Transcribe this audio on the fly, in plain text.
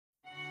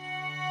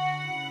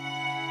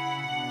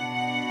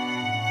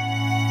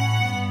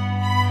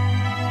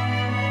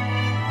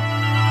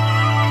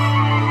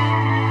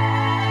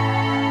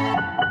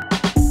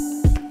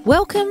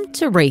Welcome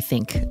to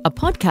Rethink, a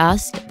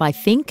podcast by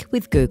Think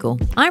with Google.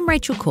 I'm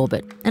Rachel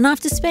Corbett, and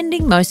after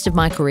spending most of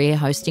my career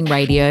hosting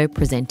radio,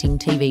 presenting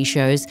TV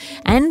shows,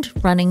 and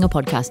running a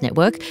podcast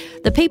network,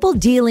 the people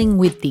dealing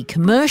with the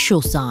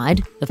commercial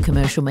side of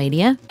commercial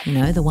media,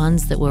 the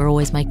ones that were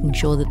always making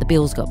sure that the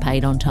bills got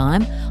paid on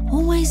time,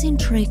 always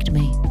intrigued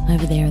me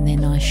over there in their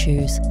nice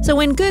shoes. So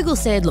when Google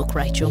said, look,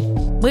 Rachel,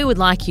 we would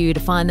like you to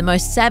find the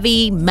most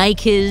savvy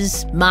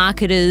makers,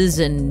 marketers,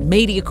 and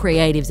media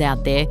creatives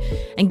out there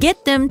and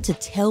get them to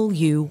tell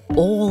you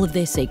all of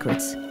their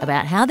secrets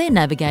about how they're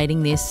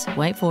navigating this,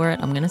 wait for it,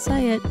 I'm going to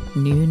say it,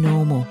 new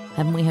normal.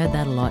 Haven't we heard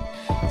that a lot?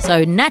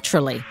 So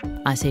naturally,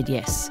 I said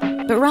yes.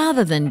 But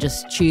rather than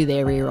just chew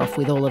their ear off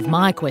with all of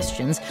my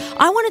questions,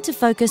 I wanted to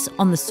focus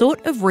on the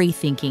sort of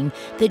rethinking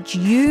that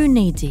you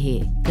need to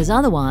hear, because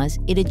otherwise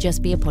it'd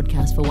just be a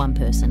podcast for one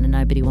person and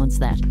nobody wants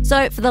that.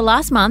 So for the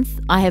last month,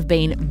 I have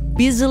been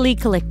busily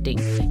collecting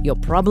your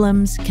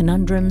problems,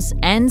 conundrums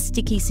and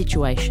sticky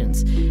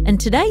situations. And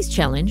today's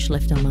challenge,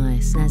 left on my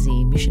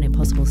snazzy Mission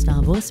Impossible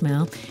style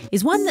voicemail,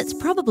 is one that's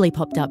probably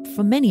popped up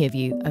for many of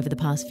you over the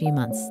past few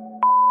months.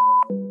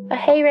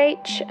 Hey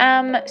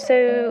Rach,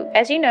 so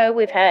as you know,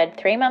 we've had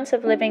 3 months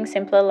of living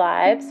simpler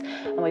lives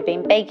and we've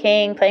been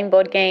baking, playing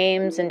board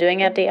games and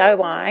doing our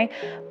DIY,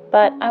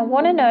 but I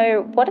want to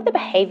know, what are the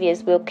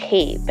behaviours we'll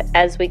keep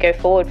as we go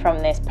forward from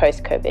this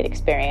post-COVID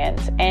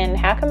experience, and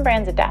how can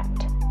brands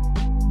adapt?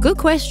 Good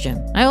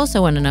question. I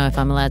also want to know if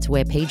I'm allowed to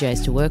wear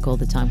PJs to work all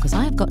the time, because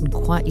I have gotten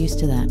quite used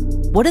to that.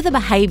 What are the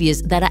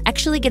behaviours that are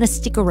actually going to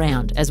stick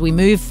around as we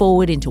move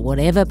forward into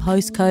whatever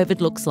post-COVID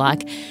looks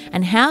like,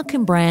 and how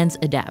can brands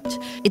adapt?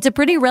 It's a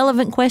pretty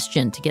relevant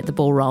question to get the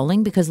ball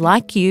rolling, because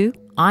like you,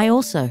 I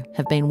also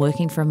have been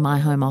working from my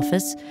home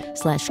office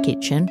 /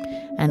 kitchen,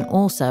 and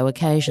also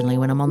occasionally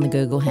when I'm on the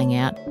Google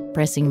Hangout,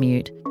 pressing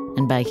mute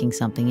and baking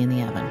something in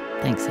the oven.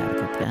 Thanks, how to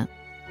cook that.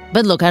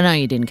 But look, I know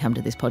you didn't come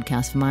to this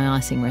podcast for my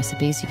icing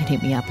recipes. You can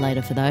hit me up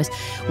later for those.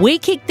 We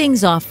kick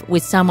things off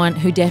with someone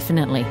who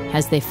definitely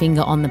has their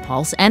finger on the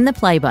pulse and the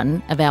play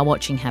button of our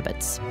watching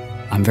habits.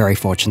 I'm very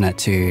fortunate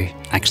to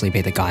actually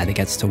be the guy that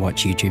gets to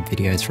watch YouTube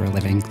videos for a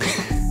living.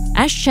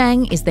 Ash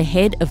Chang is the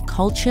head of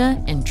culture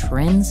and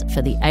trends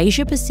for the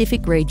Asia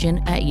Pacific region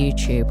at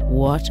YouTube.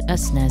 What a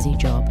snazzy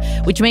job.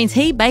 Which means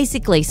he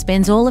basically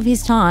spends all of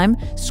his time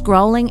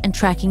scrolling and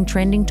tracking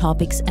trending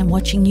topics and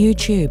watching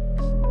YouTube.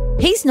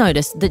 He's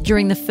noticed that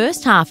during the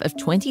first half of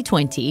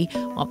 2020,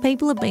 while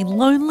people have been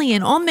lonely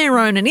and on their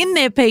own and in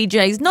their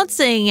PJs, not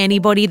seeing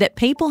anybody, that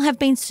people have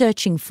been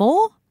searching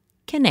for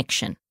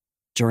connection.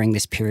 During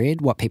this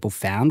period, what people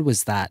found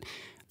was that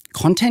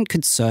content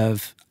could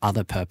serve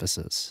other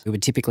purposes. We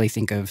would typically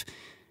think of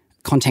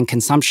content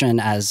consumption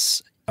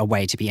as a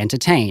way to be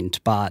entertained,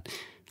 but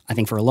I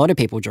think for a lot of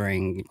people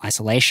during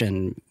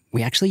isolation,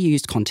 we actually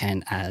used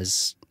content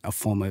as a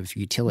form of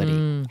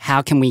utility.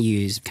 How can we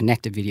use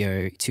connected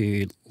video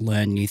to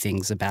learn new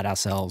things about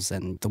ourselves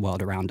and the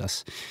world around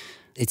us?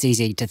 It's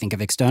easy to think of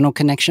external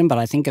connection, but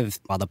I think of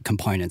other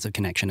components of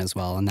connection as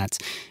well. And that's,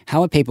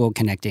 how are people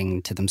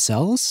connecting to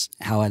themselves?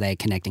 How are they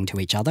connecting to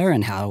each other?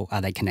 And how are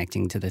they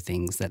connecting to the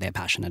things that they're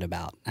passionate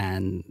about?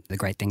 And the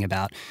great thing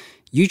about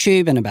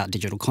YouTube and about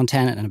digital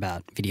content and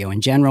about video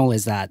in general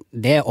is that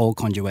they're all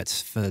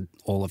conduits for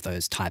all of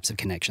those types of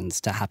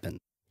connections to happen.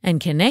 And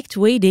connect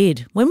we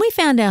did. When we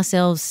found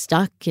ourselves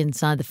stuck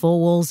inside the four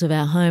walls of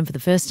our home for the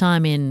first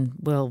time in,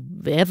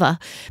 ever,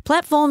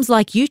 platforms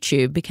like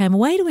YouTube became a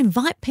way to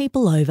invite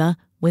people over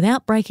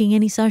without breaking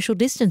any social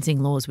distancing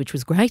laws, which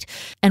was great.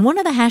 And one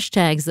of the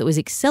hashtags that was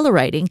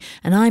accelerating,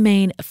 and I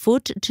mean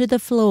foot to the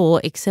floor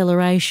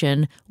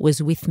acceleration,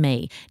 was With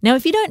Me. Now,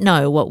 if you don't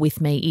know what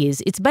With Me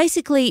is, it's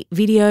basically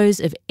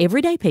videos of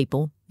everyday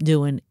people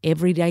doing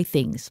everyday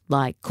things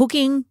like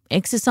cooking,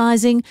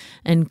 exercising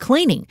and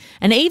cleaning.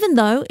 And even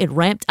though it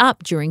ramped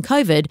up during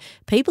COVID,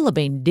 people have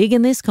been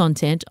digging this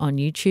content on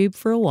YouTube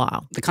for a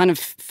while. The kind of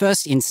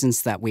first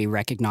instance that we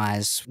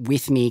recognise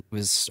With Me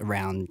was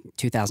around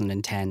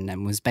 2010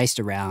 and was based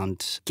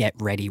around Get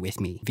Ready With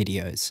Me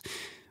videos,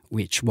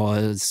 which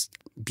was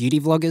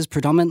beauty vloggers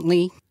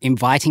predominantly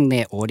inviting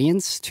their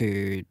audience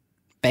to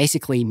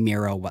basically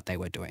mirror what they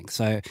were doing.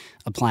 So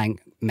applying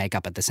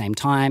makeup at the same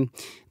time.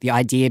 The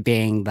idea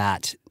being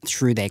that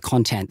through their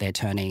content, they're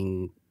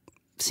turning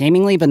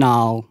seemingly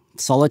banal,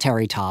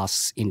 solitary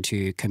tasks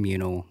into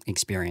communal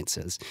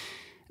experiences.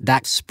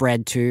 That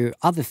spread to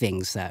other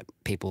things that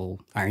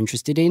people are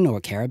interested in or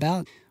care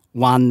about.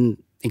 One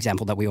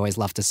example that we always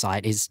love to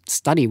cite is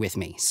Study With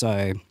Me.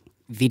 So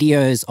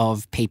videos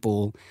of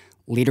people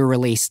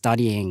literally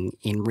studying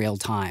in real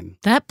time.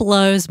 That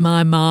blows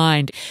my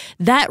mind.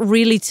 That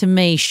really, to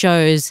me,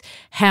 shows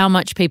how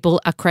much people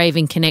are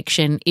craving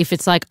connection. If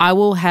it's like, I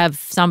will have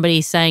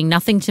somebody saying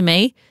nothing to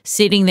me,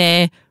 sitting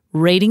there,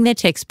 reading their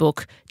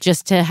textbook,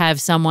 just to have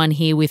someone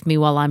here with me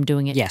while I'm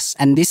doing it. Yes,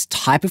 and this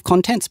type of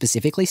content,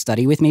 specifically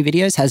Study With Me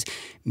videos, has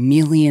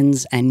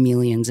millions and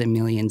millions and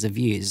millions of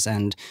views.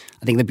 And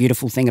I think the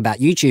beautiful thing about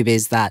YouTube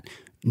is that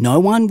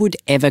no one would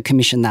ever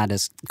commission that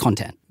as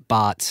content,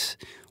 but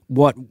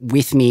what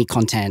With Me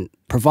content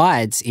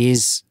provides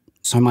is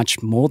so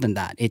much more than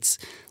that. It's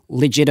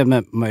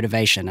legitimate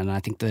motivation. And I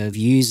think the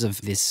views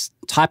of this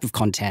type of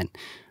content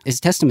is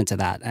testament to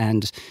that.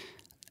 And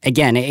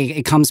again,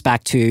 it comes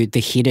back to the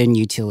hidden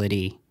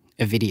utility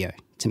of video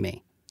to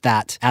me.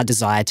 That our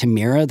desire to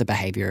mirror the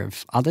behavior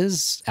of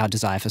others, our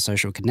desire for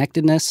social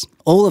connectedness,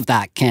 all of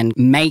that can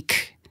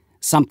make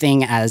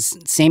something as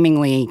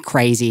seemingly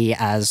crazy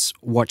as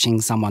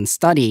watching someone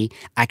study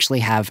actually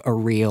have a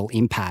real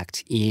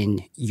impact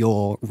in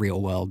your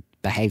real world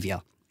behavior.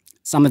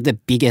 Some of the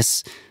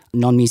biggest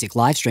non-music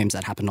live streams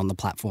that happened on the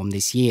platform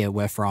this year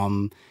were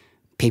from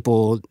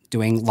people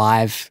doing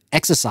live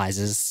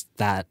exercises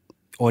that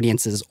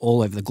audiences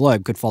all over the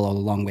globe could follow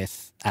along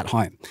with at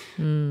home.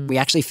 We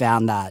actually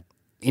found that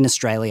in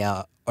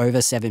Australia,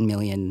 over 7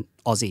 million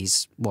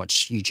Aussies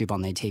watch YouTube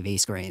on their TV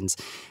screens.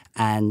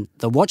 And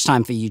the watch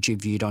time for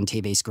YouTube viewed on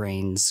TV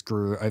screens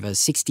grew over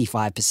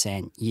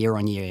 65% year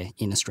on year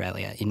in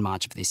Australia in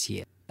March of this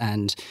year.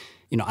 And,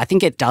 I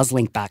think it does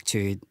link back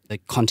to the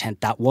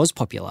content that was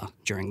popular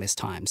during this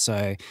time.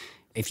 So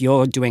if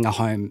you're doing a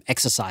home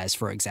exercise,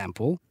 for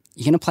example,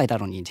 you're going to play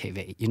that on your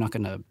TV. You're not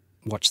going to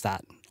watch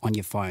that on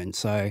your phone.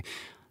 So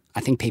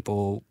I think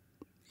people,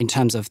 in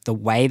terms of the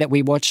way that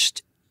we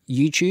watched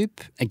YouTube,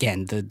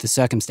 again, the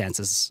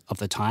circumstances of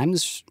the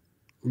times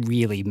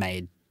really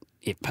made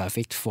it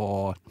perfect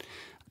for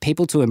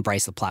people to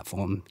embrace the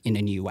platform in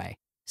a new way.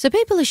 So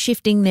people are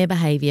shifting their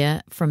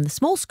behaviour from the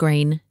small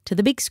screen to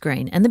the big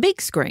screen. And the big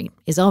screen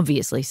is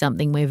obviously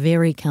something we're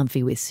very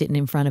comfy with, sitting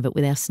in front of it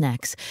with our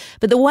snacks.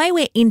 But the way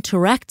we're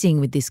interacting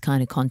with this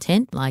kind of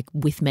content, like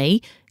with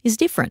me, is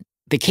different.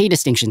 The key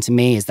distinction to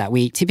me is that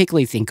we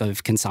typically think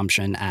of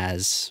consumption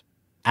as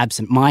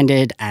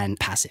absent-minded and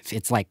passive.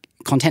 It's like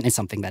content is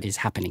something that is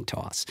happening to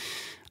us.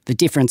 The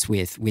difference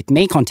with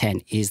me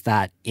content is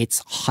that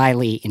it's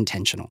highly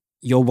intentional.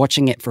 You're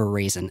watching it for a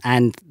reason.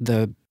 And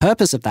the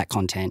purpose of that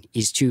content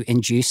is to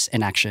induce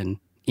an action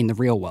in the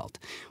real world,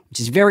 which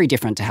is very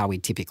different to how we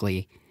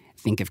typically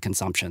think of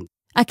consumption.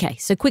 Okay,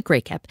 so quick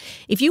recap.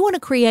 If you want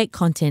to create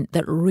content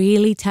that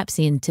really taps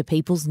into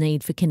people's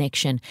need for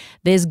connection,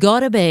 there's got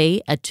to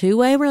be a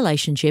two-way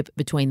relationship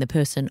between the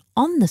person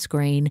on the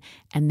screen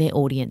and their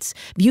audience.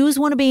 Viewers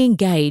want to be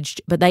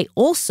engaged, but they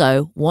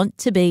also want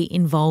to be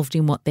involved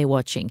in what they're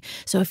watching.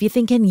 So if you're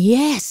thinking,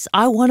 yes,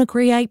 I want to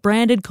create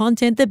branded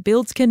content that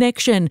builds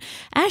connection,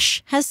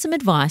 Ash has some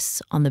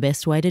advice on the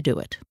best way to do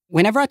it.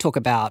 Whenever I talk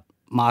about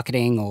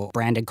marketing or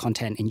branded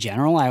content in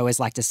general, I always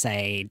like to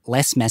say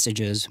less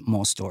messages,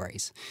 more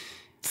stories.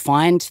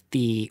 Find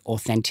the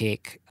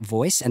authentic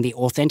voice and the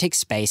authentic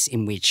space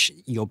in which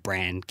your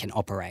brand can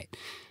operate.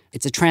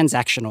 It's a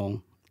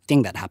transactional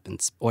thing that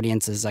happens.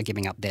 Audiences are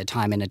giving up their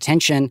time and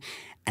attention,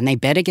 and they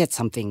better get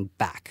something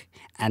back.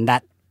 And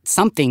that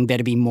something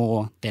better be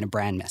more than a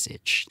brand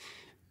message.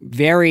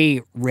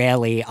 Very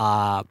rarely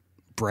are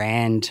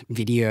brand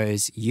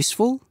videos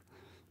useful,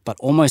 but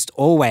almost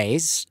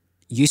always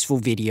useful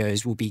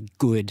videos will be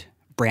good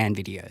brand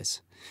videos.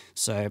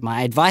 So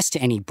my advice to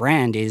any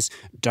brand is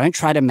don't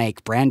try to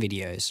make brand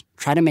videos,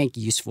 try to make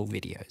useful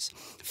videos.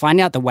 Find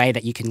out the way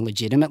that you can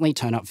legitimately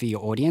turn up for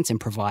your audience and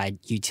provide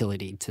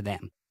utility to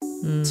them.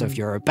 So if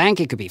you're a bank,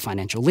 it could be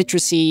financial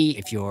literacy.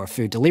 If you're a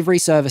food delivery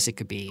service, it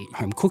could be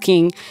home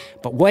cooking.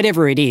 But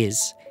whatever it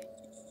is,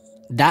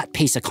 that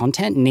piece of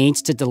content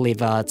needs to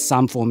deliver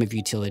some form of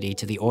utility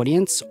to the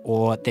audience,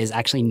 or there's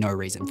actually no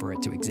reason for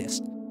it to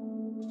exist.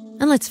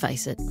 And let's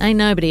face it, ain't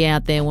nobody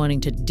out there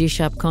wanting to dish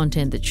up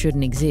content that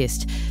shouldn't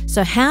exist.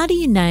 So how do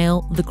you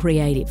nail the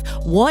creative?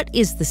 What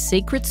is the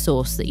secret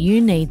sauce that you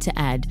need to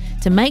add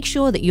to make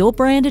sure that your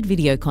branded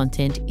video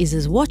content is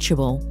as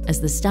watchable as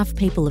the stuff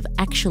people have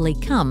actually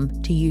come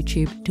to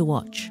YouTube to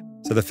watch?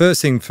 So the first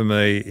thing for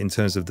me in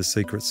terms of the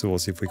secret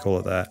sauce, if we call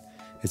it that,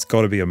 it's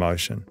got to be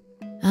emotion.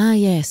 Ah,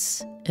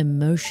 yes.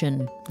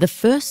 Emotion, the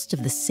first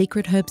of the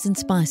secret herbs and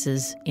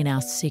spices in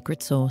our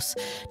secret sauce.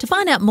 To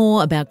find out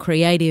more about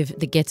creative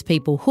that gets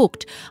people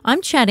hooked,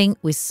 I'm chatting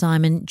with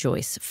Simon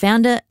Joyce,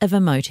 founder of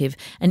Emotive,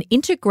 an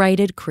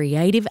integrated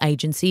creative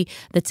agency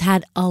that's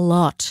had a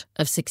lot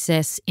of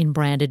success in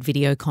branded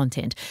video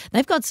content.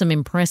 They've got some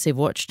impressive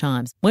watch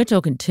times. We're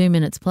talking 2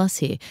 minutes plus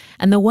here.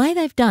 And the way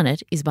they've done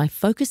it is by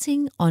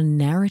focusing on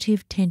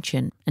narrative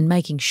tension and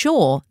making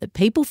sure that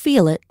people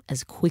feel it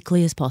as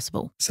quickly as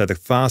possible. So the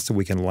faster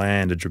we can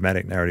land a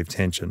dramatic narrative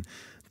tension,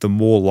 the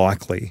more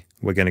likely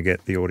we're going to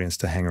get the audience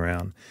to hang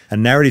around.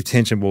 And narrative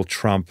tension will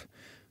trump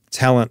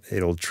talent,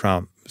 it'll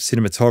trump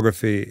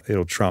cinematography,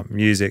 it'll trump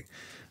music.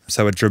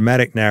 So a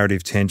dramatic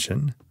narrative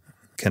tension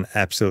can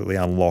absolutely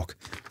unlock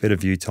better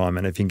view time.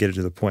 And if you can get it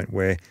to the point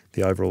where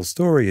the overall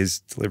story is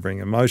delivering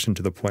emotion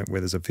to the point where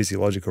there's a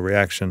physiological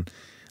reaction,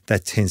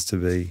 that tends to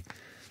be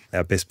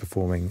our best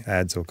performing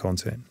ads or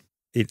content.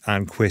 It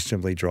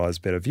unquestionably drives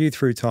better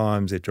view-through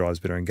times, it drives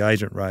better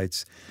engagement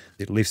rates,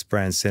 it lifts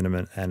brand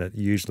sentiment, and it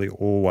usually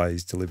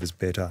always delivers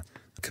better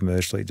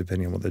commercially,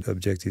 depending on what the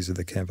objectives of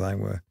the campaign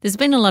were. There's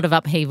been a lot of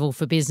upheaval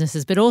for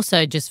businesses, but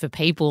also just for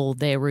people,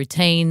 their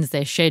routines,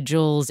 their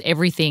schedules,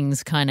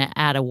 everything's kind of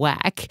out of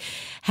whack.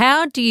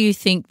 How do you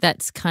think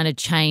that's kind of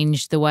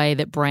changed the way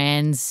that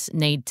brands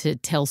need to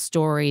tell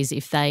stories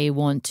if they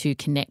want to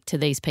connect to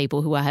these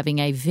people who are having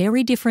a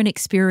very different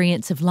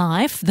experience of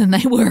life than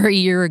they were a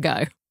year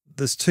ago?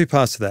 There's two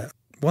parts to that.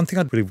 One thing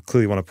I really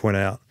clearly want to point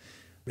out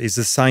is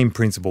the same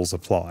principles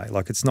apply.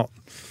 Like, it's not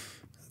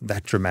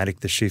that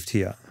dramatic, the shift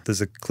here.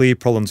 There's a clear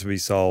problem to be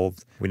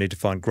solved. We need to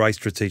find great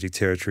strategic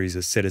territories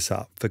that set us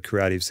up for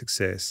creative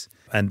success.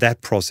 And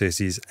that process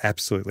is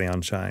absolutely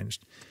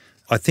unchanged.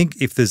 I think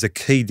if there's a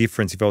key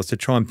difference, if I was to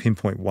try and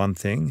pinpoint one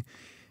thing,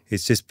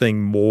 it's just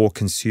being more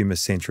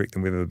consumer-centric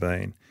than we've ever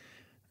been.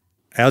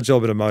 Our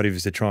job at Emotive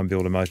is to try and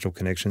build emotional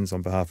connections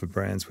on behalf of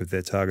brands with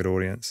their target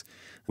audience.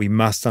 We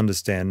must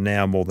understand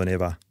now more than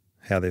ever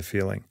how they're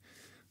feeling.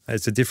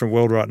 It's a different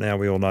world right now,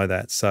 we all know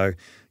that. So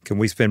can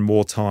we spend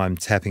more time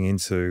tapping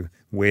into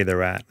where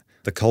they're at,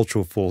 the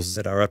cultural forces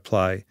that are at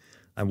play,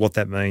 and what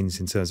that means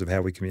in terms of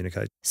how we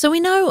communicate? So we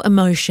know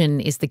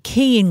emotion is the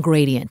key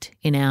ingredient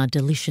in our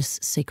delicious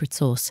secret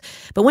sauce.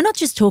 But we're not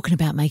just talking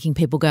about making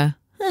people go,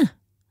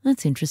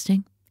 that's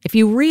interesting. If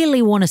you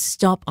really want to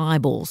stop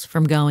eyeballs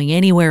from going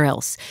anywhere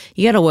else,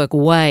 you got to work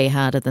way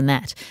harder than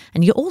that.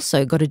 And you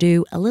also got to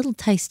do a little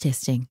taste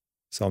testing.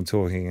 So I'm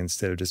talking,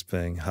 instead of just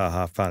being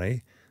ha-ha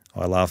funny,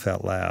 I laugh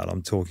out loud.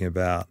 I'm talking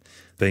about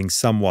being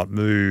somewhat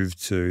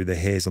moved to the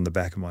hairs on the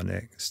back of my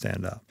neck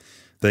stand up,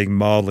 being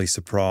mildly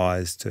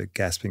surprised to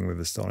gasping with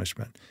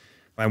astonishment.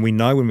 And we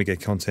know when we get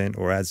content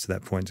or ads to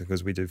that point,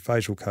 because we do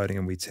facial coding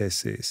and we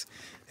test this,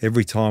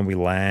 every time we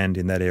land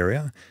in that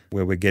area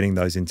where we're getting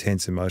those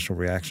intense emotional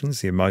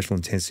reactions, the emotional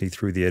intensity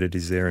through the edit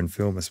is there in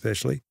film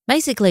especially.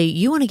 Basically,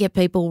 you want to get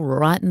people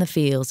right in the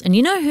feels. And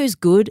you know who's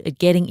good at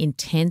getting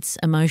intense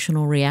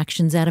emotional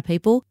reactions out of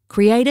people?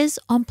 Creators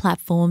on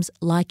platforms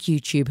like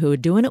YouTube who are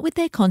doing it with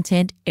their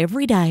content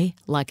every day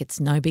like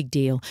it's no big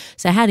deal.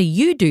 So how do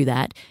you do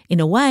that in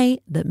a way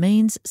that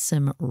means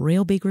some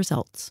real big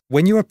results?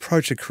 When you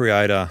approach a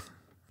creator,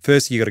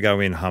 first you got to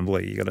go in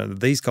humbly.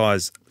 These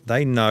guys,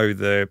 they know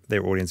their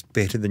audience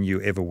better than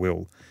you ever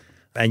will.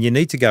 And you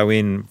need to go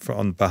in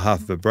on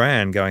behalf of a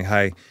brand going,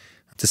 hey,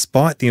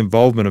 despite the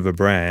involvement of a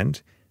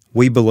brand,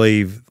 we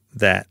believe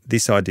that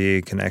this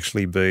idea can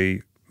actually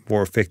be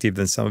more effective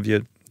than some of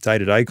your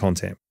day-to-day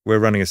content. We're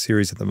running a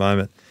series at the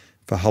moment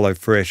for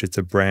HelloFresh. It's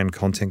a brand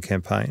content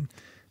campaign.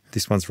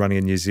 This one's running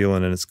in New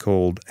Zealand and it's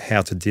called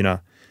How to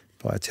Dinner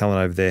by a talent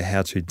over there,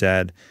 How to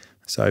Dad.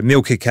 So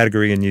meal kit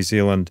category in New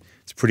Zealand,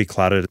 it's pretty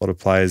cluttered. A lot of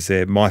players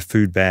there. My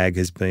Food Bag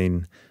has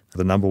been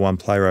the number one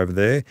player over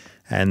there,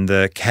 and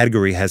the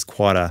category has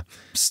quite a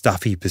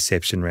stuffy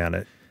perception around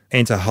it.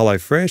 Enter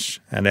HelloFresh,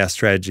 and our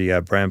strategy,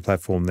 our brand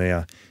platform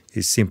there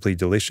is Simply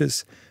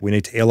Delicious. We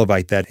need to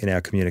elevate that in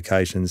our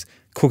communications.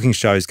 Cooking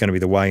show is going to be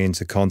the way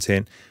into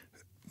content.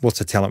 What's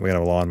the talent we're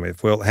going to align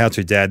with? Well, How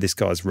to Dad, this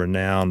guy's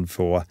renowned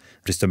for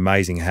just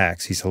amazing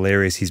hacks. He's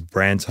hilarious. His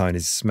brand tone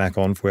is smack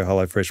on for where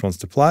HelloFresh wants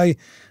to play.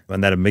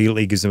 And that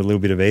immediately gives them a little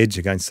bit of edge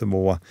against the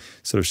more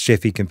sort of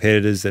chefy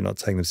competitors. They're not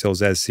taking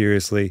themselves as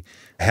seriously.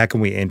 How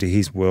can we enter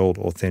his world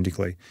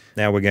authentically?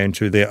 Now we're going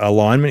to the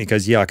alignment. He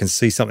goes, yeah, I can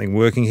see something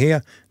working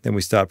here. Then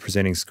we start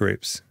presenting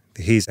scripts.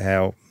 Here's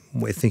how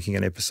we're thinking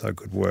an episode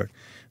could work.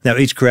 Now,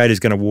 each creator is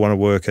going to want to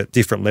work at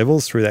different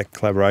levels through that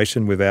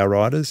collaboration with our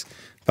writers.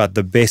 But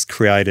the best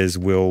creators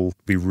will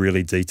be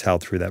really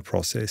detailed through that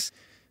process.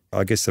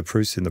 I guess the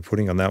proof's in the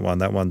pudding on that one.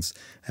 That one's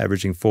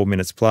averaging 4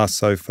 minutes plus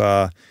so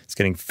far. It's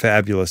getting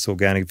fabulous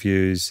organic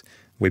views.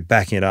 We're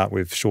backing it up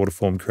with shorter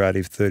form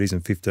creative 30s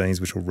and 15s,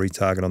 which will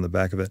retarget on the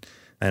back of it.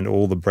 And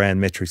all the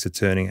brand metrics are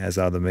turning, as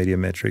are the media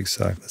metrics.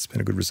 So that's been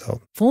a good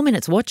result. 4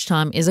 minutes watch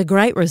time is a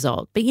great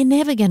result, but you're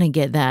never going to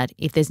get that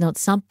if there's not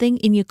something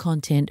in your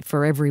content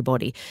for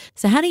everybody.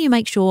 So how do you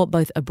make sure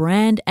both a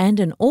brand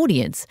and an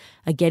audience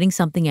are getting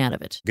something out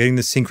of it? Getting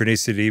the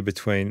synchronicity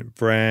between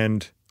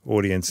brand,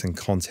 audience and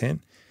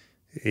content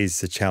is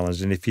the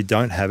challenge. And if you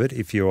don't have it,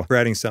 if you're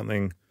creating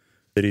something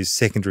that is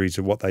secondary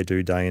to what they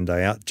do day in,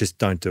 day out, just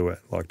don't do it.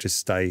 Like, just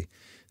stay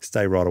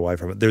right away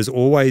from it. There's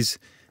always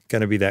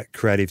going to be that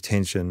creative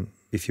tension,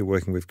 if you're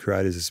working with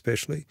creators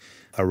especially,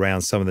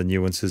 around some of the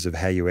nuances of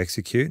how you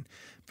execute.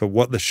 But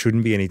what there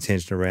shouldn't be any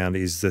tension around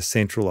is the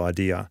central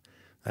idea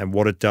and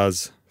what it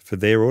does for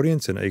their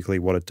audience, and equally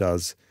what it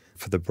does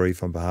for the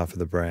brief on behalf of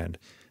the brand.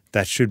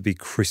 That should be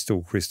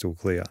crystal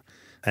clear.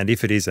 And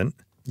if it isn't,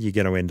 you're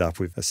going to end up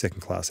with a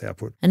second-class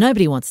output. And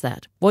nobody wants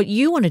that. What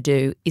you want to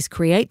do is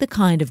create the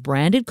kind of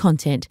branded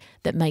content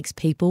that makes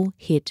people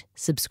hit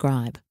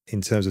subscribe.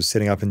 In terms of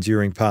setting up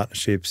enduring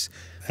partnerships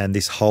and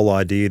this whole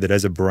idea that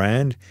as a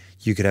brand,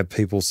 you could have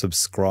people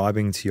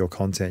subscribing to your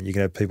content. You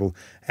can have people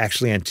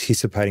actually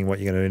anticipating what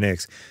you're going to do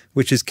next,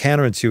 which is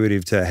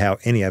counterintuitive to how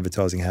any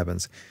advertising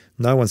happens.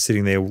 No one's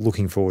sitting there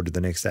looking forward to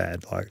the next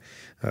ad. Like,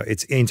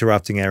 It's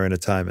interrupting our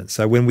entertainment.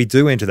 So when we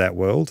do enter that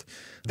world,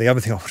 the other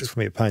thing I just want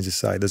me at pains to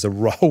say, there's a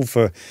role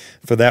for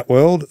that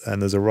world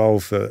and there's a role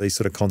for these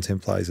sort of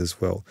content plays as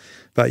well.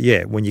 But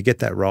yeah, when you get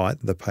that right,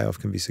 the payoff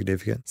can be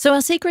significant. So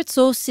our secret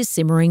sauce is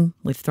simmering.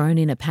 We've thrown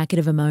in a packet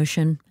of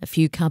emotion, a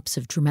few cups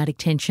of dramatic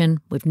tension.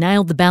 We've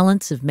nailed the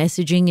balance of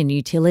messaging and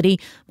utility.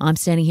 I'm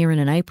standing here in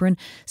an apron.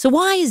 So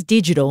why is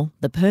digital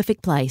the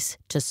perfect place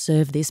to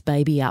serve this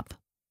baby up?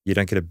 You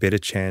don't get a better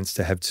chance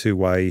to have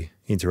two-way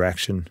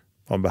interaction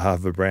on behalf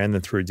of a brand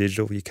than through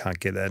digital. You can't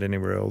get that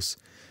anywhere else.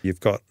 You've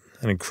got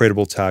an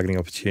incredible targeting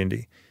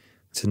opportunity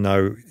to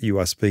know you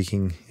are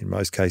speaking, in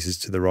most cases,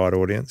 to the right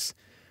audience.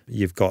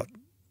 You've got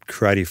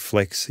creative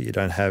flex that you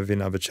don't have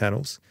in other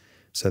channels.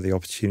 So the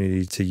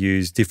opportunity to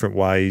use different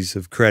ways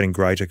of creating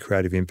greater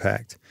creative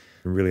impact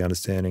and really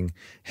understanding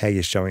how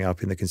you're showing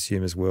up in the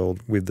consumer's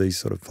world with these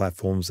sort of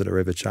platforms that are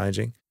ever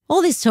changing.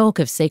 All this talk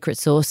of secret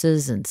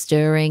sauces and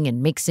stirring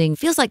and mixing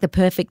feels like the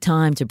perfect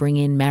time to bring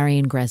in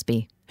Marion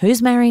Grasby.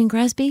 Who's Marion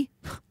Grasby?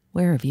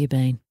 Where have you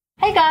been?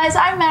 Hey guys,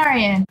 I'm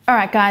Marion. All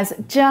right guys,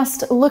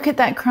 just look at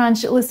that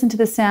crunch, listen to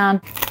the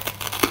sound.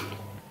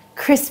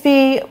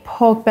 Crispy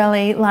pork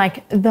belly,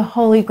 like the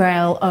holy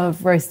grail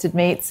of roasted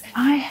meats.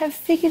 I have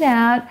figured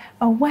out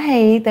a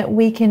way that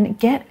we can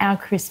get our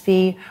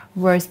crispy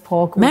roast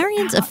pork.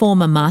 Marion's a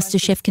former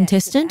MasterChef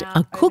contestant,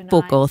 a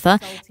cookbook author,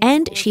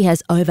 and she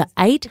has over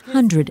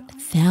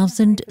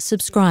 800,000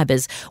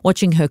 subscribers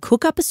watching her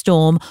cook up a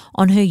storm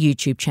on her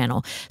YouTube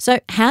channel. So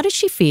how does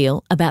she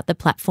feel about the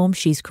platform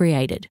she's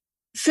created?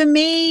 For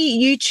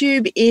me,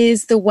 YouTube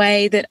is the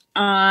way that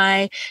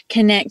I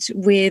connect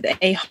with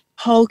a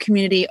whole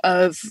community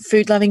of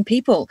food-loving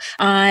people.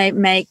 I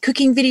make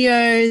cooking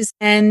videos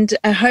and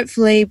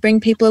hopefully bring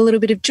people a little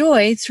bit of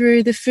joy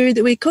through the food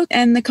that we cook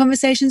and the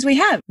conversations we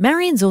have.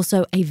 Marion's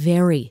also a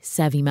very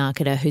savvy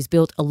marketer who's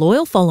built a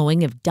loyal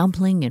following of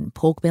dumpling and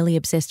pork belly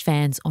obsessed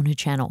fans on her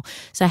channel.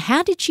 So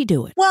how did she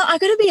do it? Well, I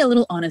got to be a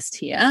little honest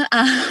here.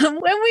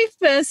 When we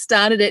first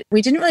started it,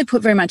 we didn't really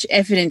put very much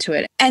effort into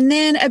it. And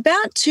then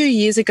about 2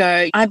 years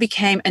ago, I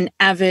became an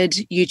avid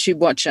YouTube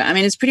watcher. I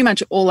mean, it's pretty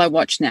much all I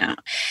watch now.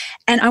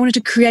 And I wanted to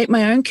create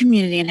my own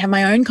community and have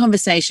my own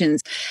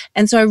conversations.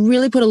 And so I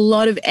really put a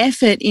lot of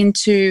effort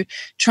into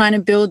trying to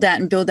build that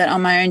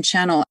on my own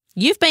channel.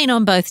 You've been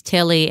on both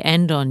telly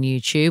and on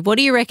YouTube. What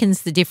do you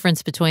reckon's the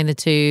difference between the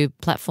two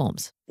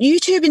platforms?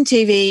 YouTube and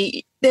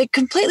TV, they're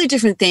completely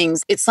different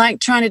things. It's like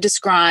trying to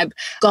describe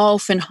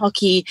golf and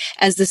hockey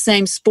as the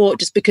same sport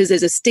just because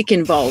there's a stick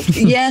involved.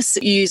 Yes,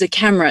 you use a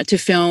camera to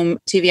film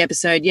TV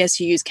episode. Yes,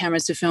 you use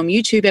cameras to film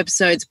YouTube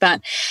episodes,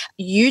 but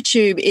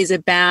YouTube is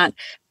about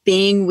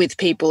being with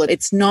people.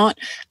 It's not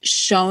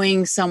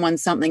showing someone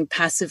something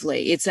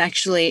passively. It's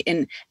actually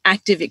an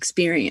active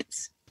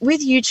experience.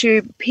 With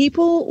YouTube,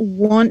 people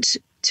want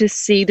to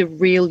see the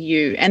real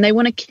you and they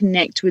want to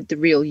connect with the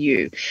real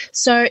you.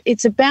 So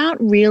it's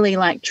about really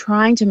like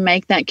trying to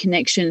make that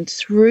connection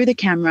through the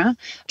camera,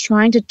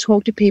 trying to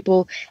talk to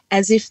people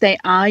as if they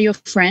are your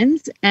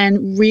friends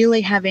and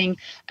really having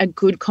a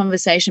good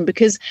conversation,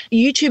 because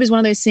YouTube is one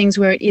of those things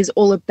where it is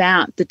all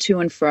about the to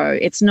and fro.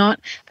 It's not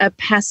a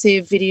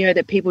passive video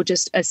that people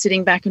just are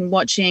sitting back and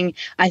watching.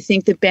 I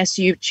think the best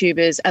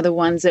YouTubers are the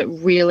ones that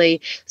really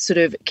sort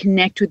of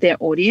connect with their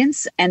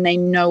audience and they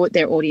know what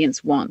their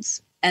audience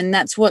wants. And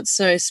that's what's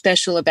so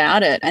special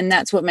about it. And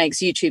that's what makes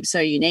YouTube so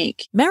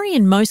unique.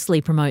 Marion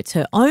mostly promotes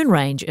her own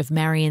range of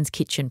Marion's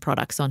Kitchen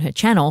products on her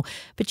channel,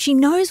 but she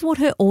knows what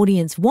her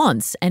audience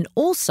wants and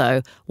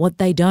also what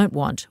they don't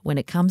want when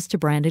it comes to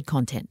branded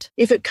content.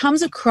 If it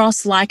comes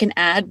across like an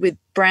ad with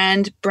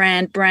brand,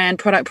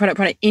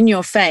 product in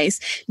your face,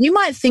 you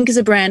might think as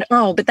a brand,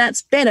 oh, but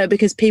that's better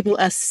because people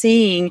are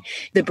seeing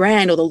the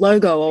brand or the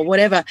logo or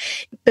whatever.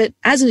 But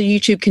as a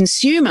YouTube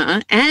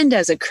consumer and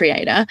as a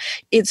creator,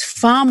 it's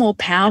far more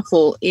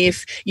powerful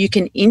if you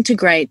can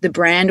integrate the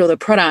brand or the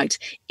product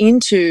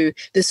into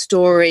the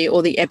story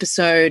or the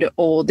episode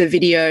or the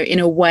video in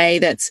a way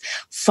that's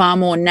far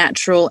more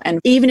natural. And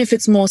even if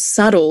it's more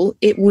subtle,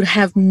 it would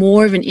have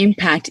more of an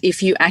impact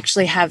if you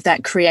actually have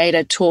that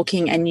creator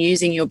talking and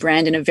using your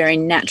brand in a very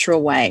natural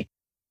way.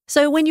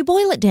 So when you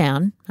boil it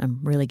down,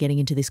 I'm really getting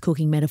into this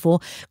cooking metaphor,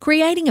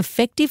 creating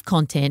effective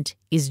content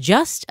is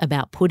just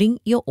about putting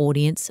your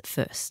audience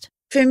first.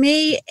 For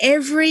me,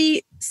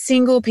 every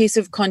single piece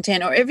of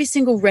content or every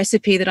single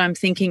recipe that I'm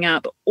thinking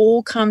up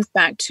all comes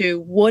back to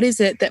what is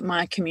it that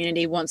my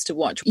community wants to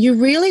watch. You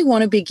really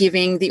want to be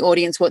giving the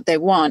audience what they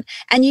want,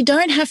 and you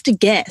don't have to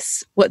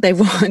guess what they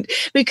want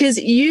because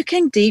you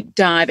can deep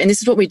dive, and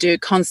this is what we do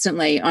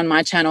constantly on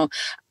my channel,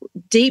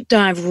 deep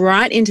dive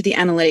right into the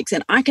analytics,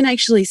 and I can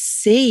actually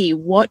see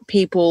what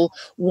people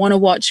want to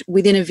watch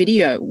within a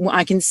video.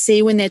 I can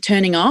see when they're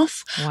turning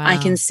off. Wow. I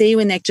can see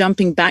when they're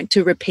jumping back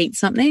to repeat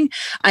something.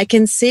 I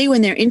can see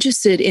when they're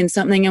interested in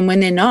something and when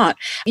they're not.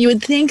 You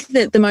would think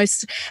that the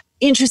most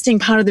interesting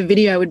part of the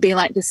video would be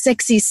like the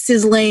sexy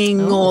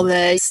sizzling or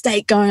the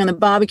steak going on the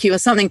barbecue or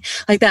something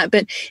like that.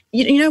 But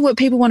you know what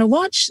people want to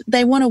watch?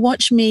 They want to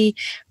watch me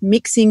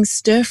mixing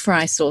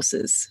stir-fry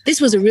sauces. This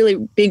was a really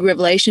big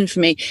revelation for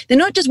me. They're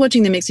not just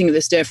watching the mixing of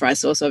the stir-fry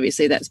sauce,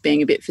 obviously that's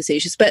being a bit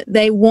facetious, but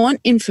they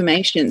want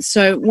information.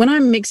 So when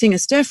I'm mixing a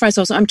stir-fry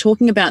sauce, I'm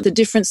talking about the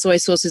different soy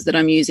sauces that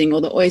I'm using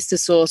or the oyster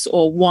sauce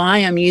or why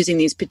I'm using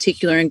these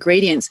particular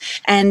ingredients.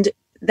 And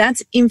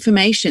that's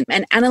information,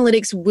 and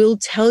analytics will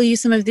tell you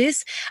some of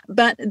this,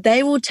 but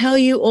they will tell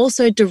you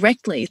also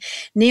directly.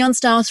 Neon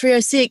Style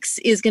 306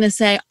 is going to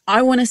say,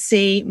 I want to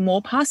see more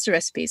pasta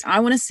recipes. I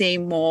want to see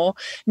more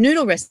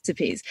noodle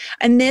recipes.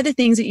 And they're the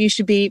things that you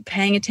should be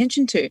paying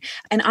attention to.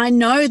 And I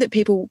know that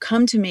people will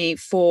come to me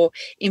for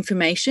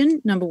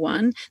information, number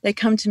one. They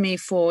come to me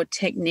for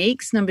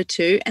techniques, number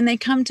two, and they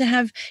come to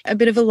have a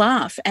bit of a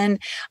laugh.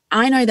 And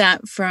I know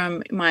that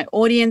from my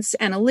audience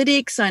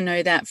analytics. I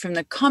know that from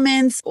the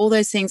comments, all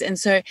those things. And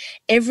so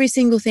every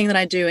single thing that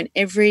I do and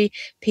every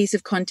piece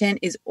of content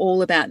is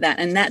all about that.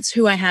 And that's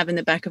who I have in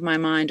the back of my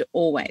mind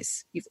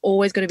always. You've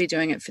always got to be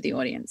doing it for the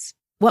audience.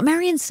 What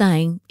Marion's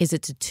saying is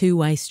it's a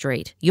two-way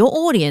street. Your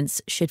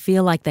audience should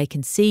feel like they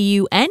can see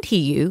you and hear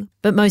you,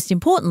 but most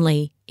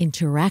importantly,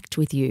 interact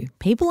with you.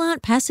 People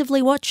aren't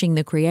passively watching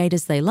the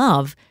creators they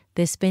love,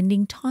 they're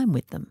spending time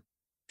with them.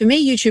 For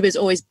me, YouTube has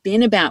always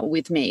been about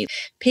with me.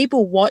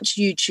 People watch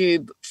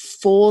YouTube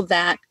for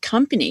that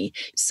company.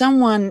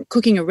 Someone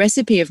cooking a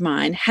recipe of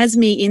mine has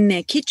me in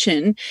their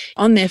kitchen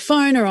on their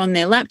phone or on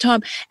their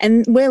laptop,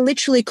 and we're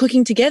literally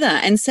cooking together.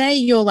 And say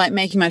you're like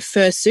making my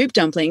first soup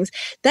dumplings,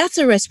 that's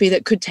a recipe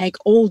that could take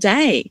all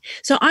day.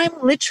 So I'm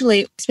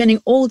literally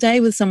spending all day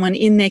with someone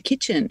in their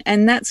kitchen.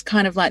 And that's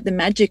kind of like the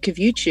magic of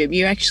YouTube.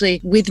 You're actually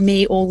with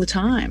me all the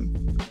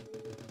time.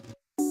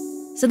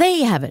 So there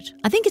you have it.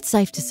 I think it's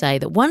safe to say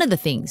that one of the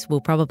things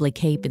we'll probably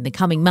keep in the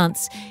coming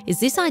months is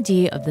this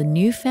idea of the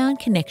newfound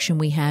connection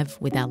we have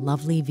with our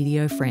lovely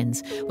video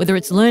friends. Whether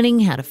it's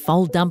learning how to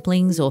fold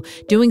dumplings or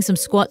doing some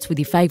squats with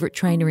your favourite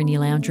trainer in your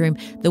lounge room,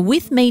 the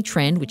with me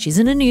trend, which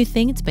isn't a new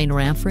thing, it's been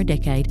around for a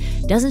decade,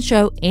 doesn't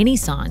show any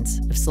signs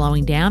of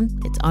slowing down.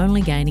 It's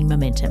only gaining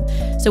momentum.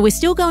 So we're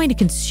still going to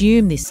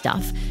consume this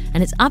stuff,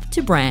 and it's up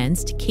to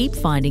brands to keep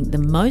finding the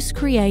most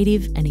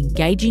creative and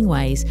engaging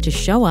ways to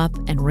show up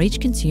and reach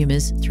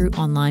consumers through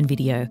online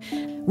video.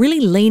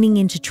 Really leaning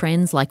into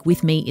trends like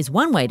With Me is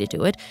one way to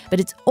do it, but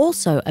it's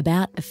also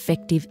about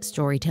effective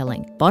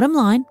storytelling. Bottom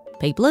line,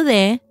 people are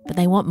there, but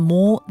they want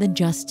more than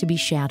just to be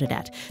shouted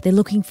at. They're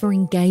looking for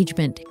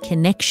engagement,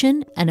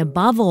 connection, and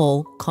above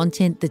all,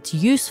 content that's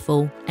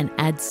useful and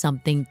adds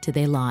something to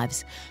their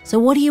lives. So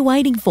what are you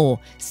waiting for?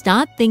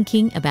 Start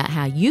thinking about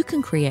how you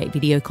can create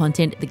video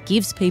content that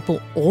gives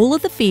people all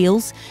of the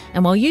feels.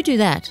 And while you do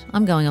that,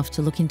 I'm going off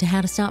to look into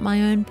how to start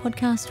my own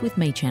Podcast With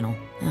Me channel.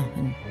 Oh,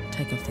 and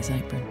take off this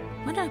apron.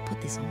 Why did I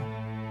put this on?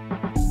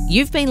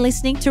 You've been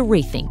listening to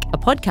Rethink, a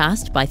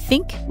podcast by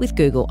Think with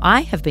Google.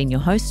 I have been your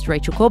host,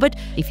 Rachel Corbett.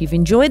 If you've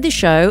enjoyed the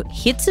show,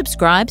 hit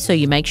subscribe so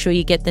you make sure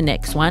you get the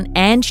next one,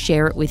 and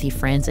share it with your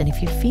friends. And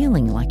if you're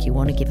feeling like you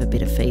want to give a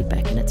bit of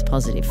feedback and it's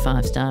positive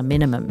 5-star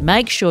minimum,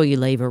 make sure you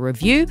leave a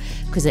review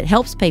because it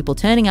helps people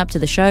turning up to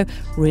the show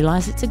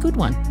realise it's a good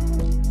one.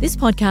 This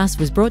podcast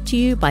was brought to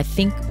you by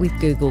Think with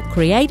Google,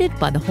 created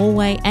by The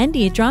Hallway and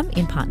Eardrum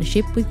in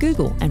partnership with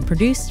Google, and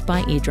produced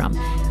by Eardrum.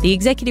 The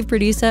executive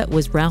producer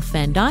was Ralph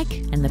Van Dyke,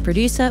 and the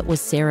producer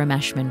was Sarah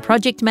Mashman.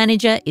 Project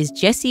manager is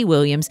Jessie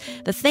Williams.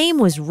 The theme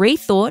was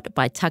Rethought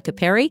by Tucker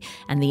Perry,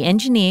 and the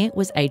engineer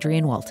was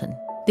Adrian Walton.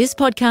 This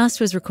podcast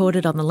was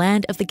recorded on the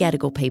land of the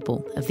Gadigal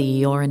people of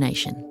the Eora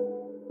Nation.